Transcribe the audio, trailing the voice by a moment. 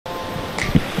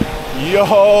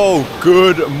Yo,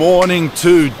 good morning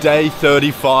to day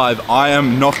 35. I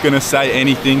am not going to say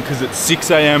anything because it's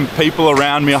 6 a.m. People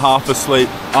around me are half asleep.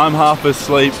 I'm half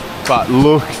asleep, but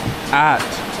look at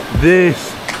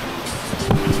this.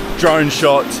 Drone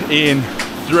shots in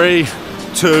 3,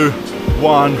 2,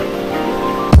 1.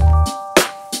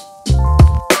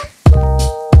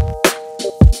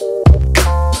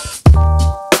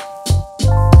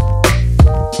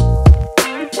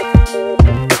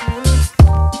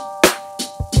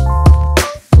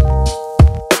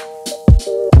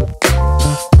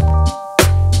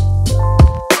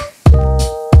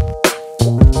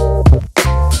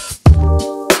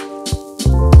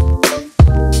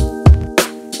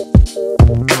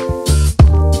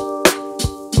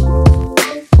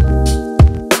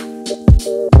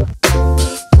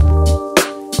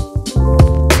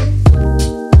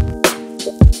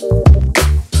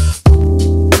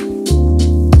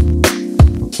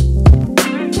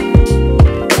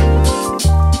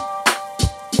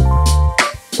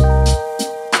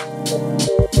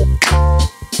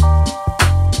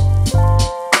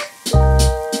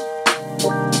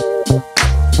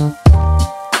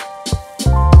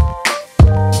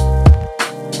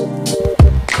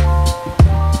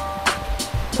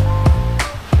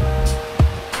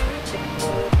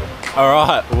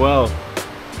 Alright, well,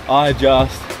 I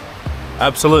just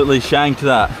absolutely shanked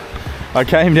that. I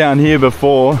came down here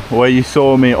before where you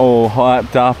saw me all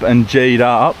hyped up and G'd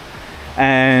up,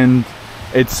 and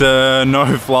it's a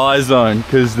no-fly zone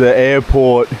because the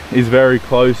airport is very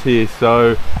close here,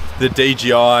 so the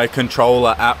DJI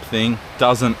controller app thing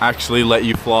doesn't actually let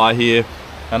you fly here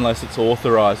unless it's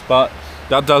authorized, but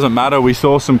that doesn't matter. We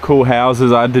saw some cool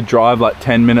houses. I had to drive like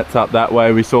 10 minutes up that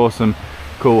way. We saw some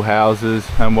cool houses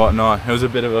and whatnot. It was a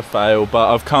bit of a fail,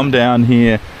 but I've come down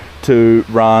here to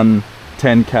run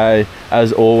 10k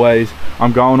as always.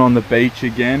 I'm going on the beach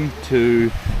again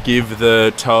to give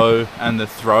the toe and the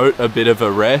throat a bit of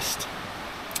a rest.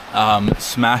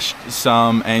 Smashed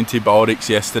some antibiotics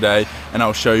yesterday, and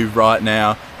I'll show you right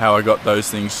now how I got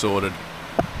those things sorted.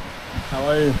 How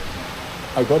are you?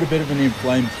 I've got a bit of an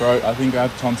inflamed throat. I think I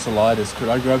have tonsillitis. Could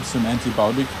I grab some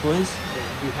antibiotics, please?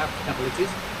 Do you have allergies?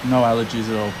 No allergies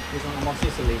at all. This one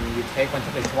amoxicillin. You take one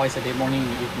tablet twice a day, morning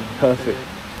and evening. Perfect.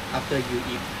 After you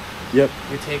eat. Yep.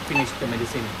 You finish the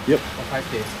medicine. Yep. For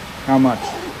 5 days. How much?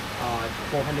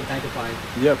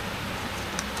 495. Yep.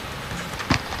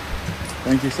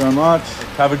 Thank you so much.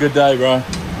 Have a good day, bro.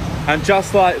 And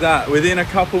just like that, within a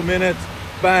couple minutes,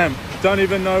 bam, don't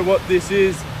even know what this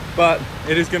is, but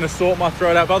it is gonna sort my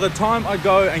throat out. By the time I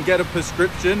go and get a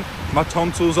prescription, my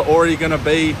tonsils are already gonna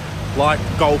be like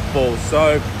golf balls.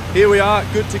 So here we are,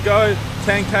 good to go,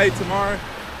 10k tomorrow.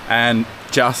 And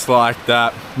just like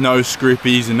that, no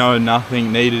scrippies, no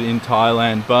nothing needed in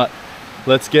Thailand. But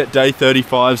let's get day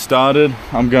 35 started.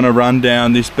 I'm gonna run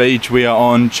down this beach. We are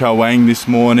on Chaweng this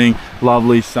morning.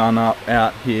 Lovely sun up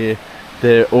out here.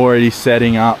 They're already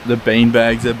setting up the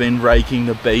beanbags. They've been raking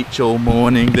the beach all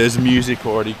morning. There's music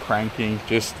already cranking.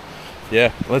 Just,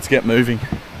 yeah, let's get moving.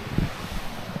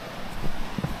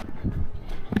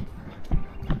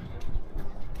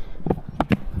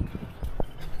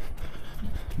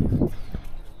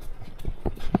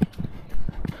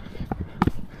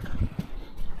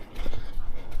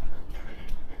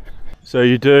 So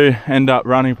you do end up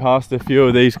running past a few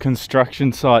of these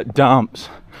construction site dumps,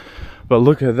 but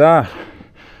look at that.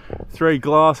 3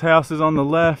 glass houses on the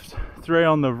left, 3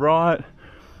 on the right,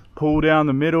 pool down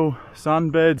the middle,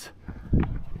 sunbeds,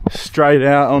 straight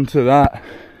out onto that.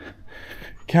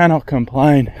 Cannot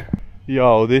complain.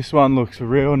 Yo, this one looks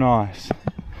real nice.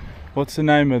 What's the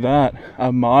name of that?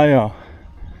 Amaya.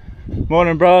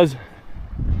 Morning, bros.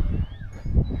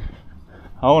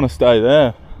 I want to stay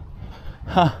there.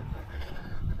 Huh.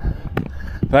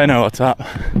 They know what's up.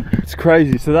 It's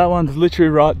crazy. So that one's literally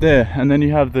right there, and then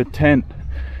you have the tent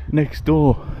next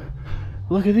door.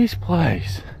 Look at this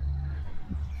place.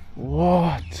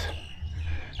 What?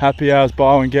 Happy hours,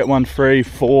 buy one get one free,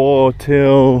 4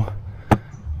 to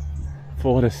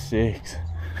 6.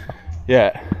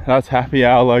 Yeah, that's happy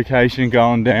hour location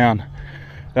going down.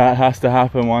 That has to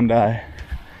happen one day,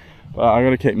 but I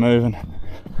gotta keep moving.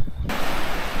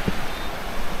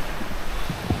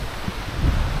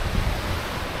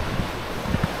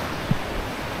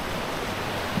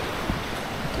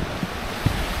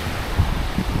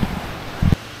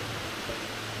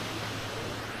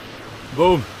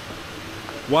 Boom.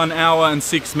 1 hour and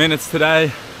 6 minutes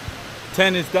today.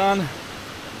 10 is done.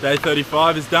 Day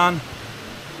 35 is done.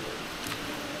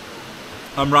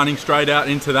 I'm running straight out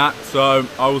into that, so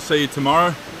I will see you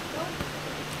tomorrow.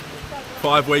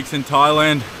 5 weeks in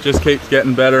Thailand just keeps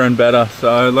getting better and better,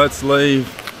 so let's leave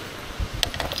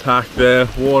pack there,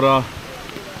 water.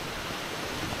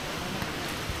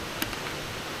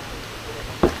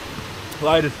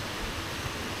 Latest.